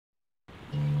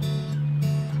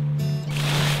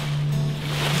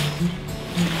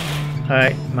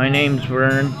Hi, my name's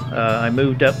Vern. I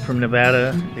moved up from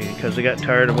Nevada because I got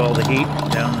tired of all the heat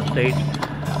down in the States.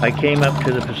 I came up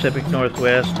to the Pacific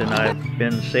Northwest and I've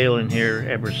been sailing here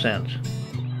ever since.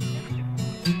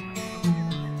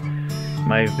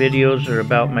 My videos are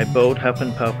about my boat,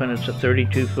 Huffin Puffin. It's a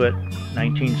 32-foot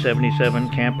 1977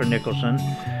 camper Nicholson.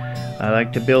 I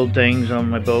like to build things on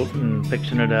my boat and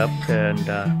fixing it up and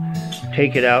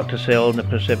take it out to sail in the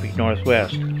Pacific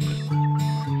Northwest.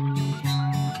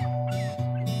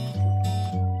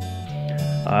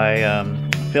 I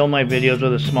film my videos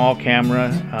with a small camera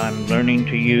I'm learning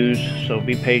to use, so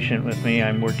be patient with me.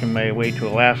 I'm working my way to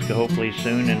Alaska hopefully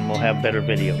soon and we'll have better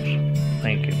videos.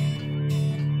 Thank you.